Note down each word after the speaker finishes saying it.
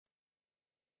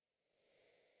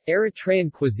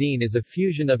Eritrean cuisine is a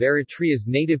fusion of Eritrea's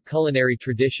native culinary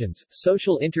traditions,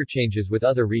 social interchanges with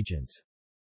other regions.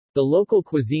 The local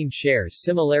cuisine shares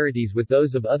similarities with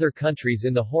those of other countries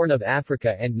in the Horn of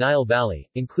Africa and Nile Valley,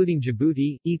 including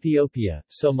Djibouti, Ethiopia,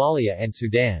 Somalia and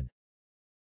Sudan.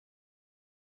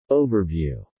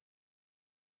 Overview.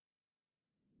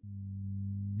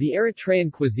 The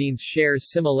Eritrean cuisine shares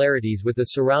similarities with the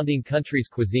surrounding countries'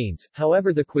 cuisines,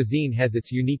 however the cuisine has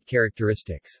its unique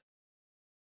characteristics.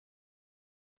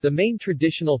 The main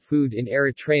traditional food in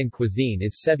Eritrean cuisine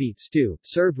is sebi stew,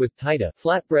 served with taita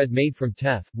flatbread made from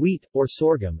teff wheat, or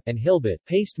sorghum, and hilbit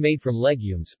paste made from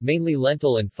legumes, mainly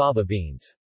lentil and faba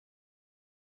beans.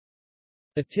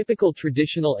 A typical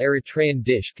traditional Eritrean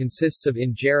dish consists of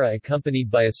injera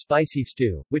accompanied by a spicy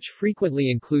stew, which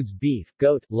frequently includes beef,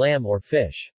 goat, lamb or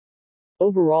fish.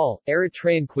 Overall,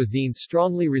 Eritrean cuisine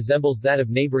strongly resembles that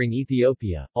of neighboring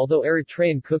Ethiopia, although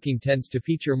Eritrean cooking tends to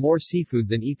feature more seafood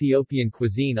than Ethiopian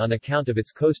cuisine on account of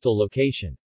its coastal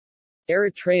location.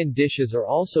 Eritrean dishes are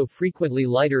also frequently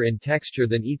lighter in texture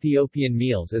than Ethiopian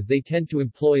meals as they tend to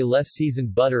employ less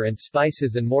seasoned butter and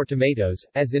spices and more tomatoes,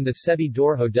 as in the sebi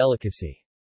dorho delicacy.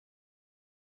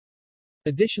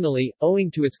 Additionally,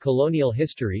 owing to its colonial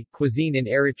history, cuisine in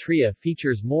Eritrea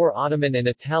features more Ottoman and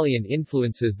Italian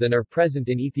influences than are present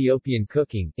in Ethiopian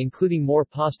cooking, including more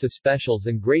pasta specials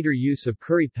and greater use of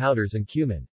curry powders and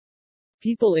cumin.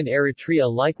 People in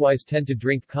Eritrea likewise tend to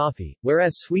drink coffee,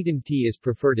 whereas sweetened tea is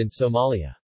preferred in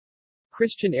Somalia.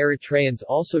 Christian Eritreans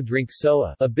also drink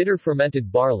soa, a bitter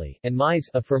fermented barley, and maize,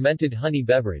 a fermented honey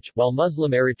beverage, while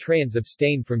Muslim Eritreans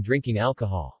abstain from drinking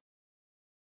alcohol.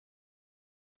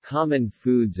 Common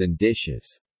foods and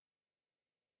dishes.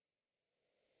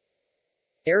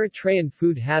 Eritrean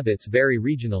food habits vary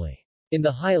regionally. In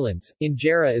the highlands,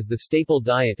 injera is the staple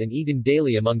diet and eaten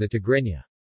daily among the Tigrinya.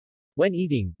 When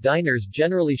eating, diners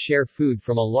generally share food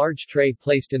from a large tray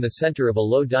placed in the center of a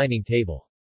low dining table.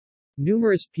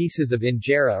 Numerous pieces of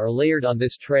injera are layered on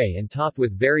this tray and topped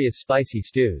with various spicy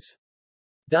stews.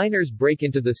 Diners break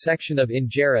into the section of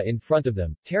injera in front of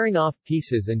them, tearing off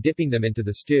pieces and dipping them into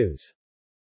the stews.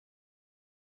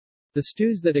 The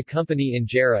stews that accompany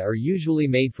injera are usually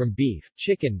made from beef,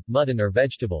 chicken, mutton or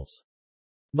vegetables.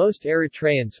 Most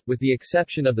Eritreans, with the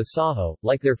exception of the Saho,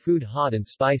 like their food hot and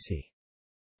spicy.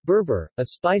 Berber, a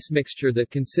spice mixture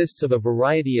that consists of a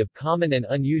variety of common and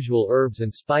unusual herbs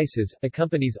and spices,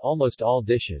 accompanies almost all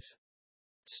dishes.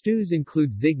 Stews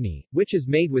include zigni, which is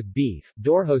made with beef,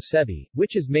 dorho sebi,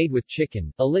 which is made with chicken,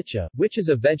 alicha, which is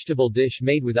a vegetable dish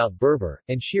made without berber,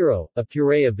 and shiro, a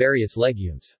puree of various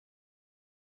legumes.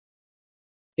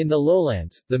 In the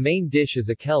lowlands, the main dish is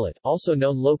a kellet, also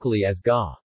known locally as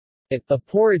ga. A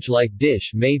porridge-like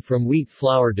dish made from wheat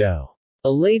flour dough. A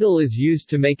ladle is used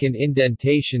to make an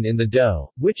indentation in the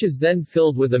dough, which is then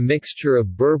filled with a mixture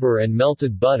of berber and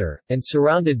melted butter, and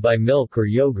surrounded by milk or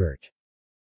yogurt.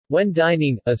 When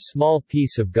dining, a small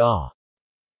piece of ga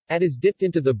is dipped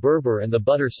into the berber and the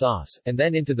butter sauce, and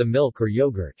then into the milk or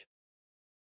yogurt.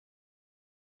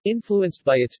 Influenced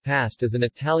by its past as an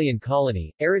Italian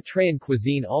colony, Eritrean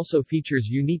cuisine also features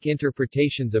unique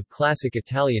interpretations of classic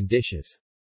Italian dishes.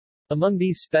 Among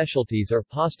these specialties are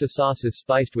pasta sauces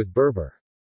spiced with berber.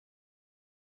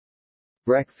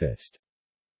 Breakfast.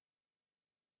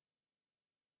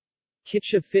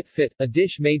 Kitcha fit, a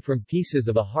dish made from pieces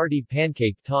of a hearty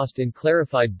pancake tossed in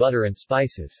clarified butter and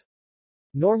spices.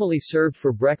 Normally served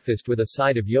for breakfast with a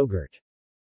side of yogurt.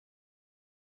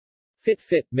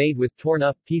 Fit, made with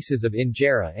torn-up pieces of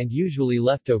injera and usually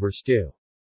leftover stew.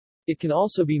 It can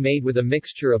also be made with a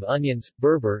mixture of onions,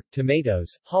 berber,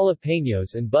 tomatoes,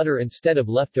 jalapenos and butter instead of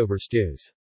leftover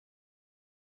stews.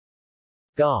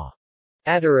 Ga.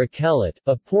 Or a kellet,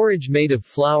 a porridge made of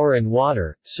flour and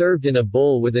water, served in a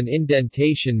bowl with an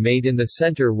indentation made in the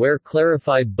center where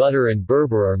clarified butter and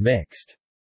berber are mixed.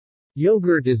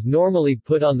 Yogurt is normally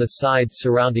put on the sides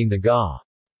surrounding the ga.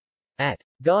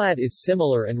 Ga'at is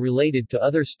similar and related to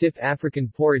other stiff African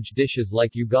porridge dishes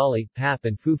like ugali, pap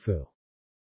and fufu.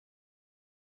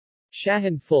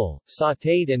 Shahan full,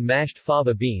 sautéed and mashed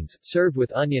fava beans, served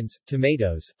with onions,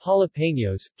 tomatoes,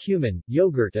 jalapenos, cumin,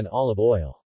 yogurt and olive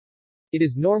oil. It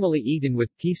is normally eaten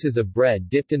with pieces of bread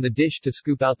dipped in the dish to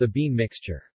scoop out the bean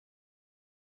mixture.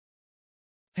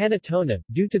 Panettone,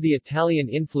 due to the Italian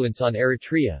influence on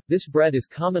Eritrea, this bread is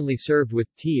commonly served with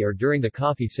tea or during the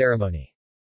coffee ceremony.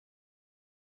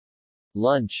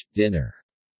 Lunch, dinner.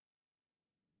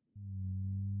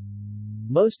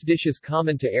 Most dishes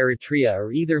common to Eritrea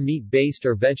are either meat-based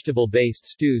or vegetable-based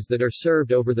stews that are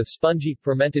served over the spongy,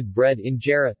 fermented bread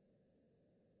injera.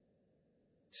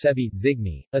 Sebi,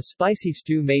 zigni, a spicy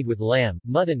stew made with lamb,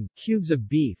 mutton, cubes of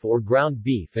beef or ground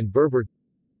beef and berber.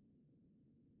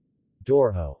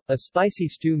 dorho, a spicy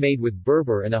stew made with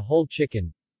Berber and a whole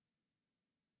chicken.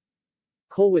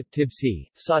 Kolwat tibsi,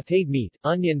 sautéed meat,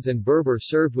 onions and Berber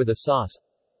served with a sauce.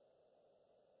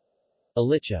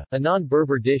 Alicha, a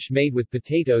non-Berber dish made with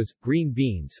potatoes, green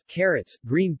beans, carrots,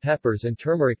 green peppers and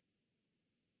turmeric.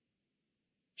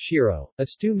 Shiro, a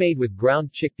stew made with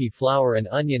ground chickpea flour and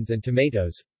onions and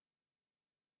tomatoes.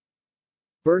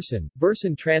 Bursan.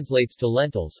 Bursan translates to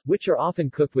lentils, which are often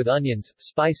cooked with onions,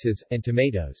 spices, and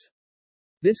tomatoes.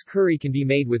 This curry can be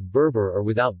made with Berber or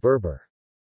without Berber.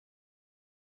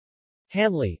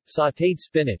 Hamli, sautéed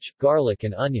spinach, garlic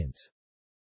and onions.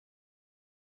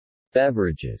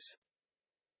 Beverages.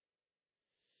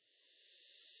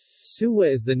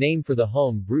 Suwa is the name for the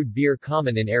home-brewed beer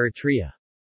common in Eritrea.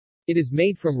 It is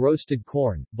made from roasted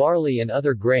corn, barley and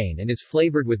other grain and is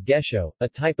flavored with gesho, a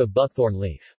type of buckthorn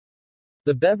leaf.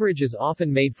 The beverage is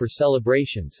often made for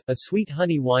celebrations. A sweet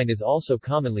honey wine is also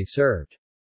commonly served.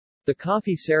 The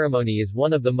coffee ceremony is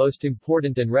one of the most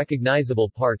important and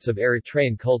recognizable parts of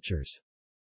Eritrean cultures.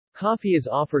 Coffee is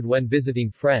offered when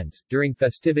visiting friends, during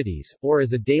festivities, or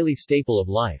as a daily staple of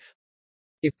life.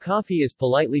 If coffee is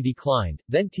politely declined,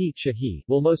 then tea shahi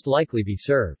will most likely be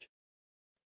served.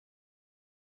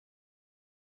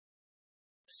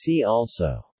 See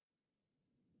also: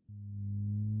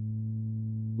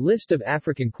 List of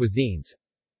African cuisines,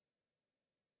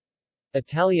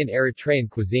 Italian Eritrean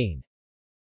cuisine.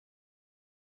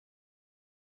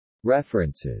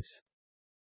 References.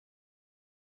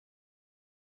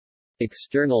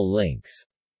 External links.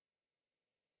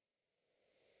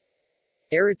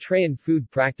 Eritrean food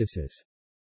practices.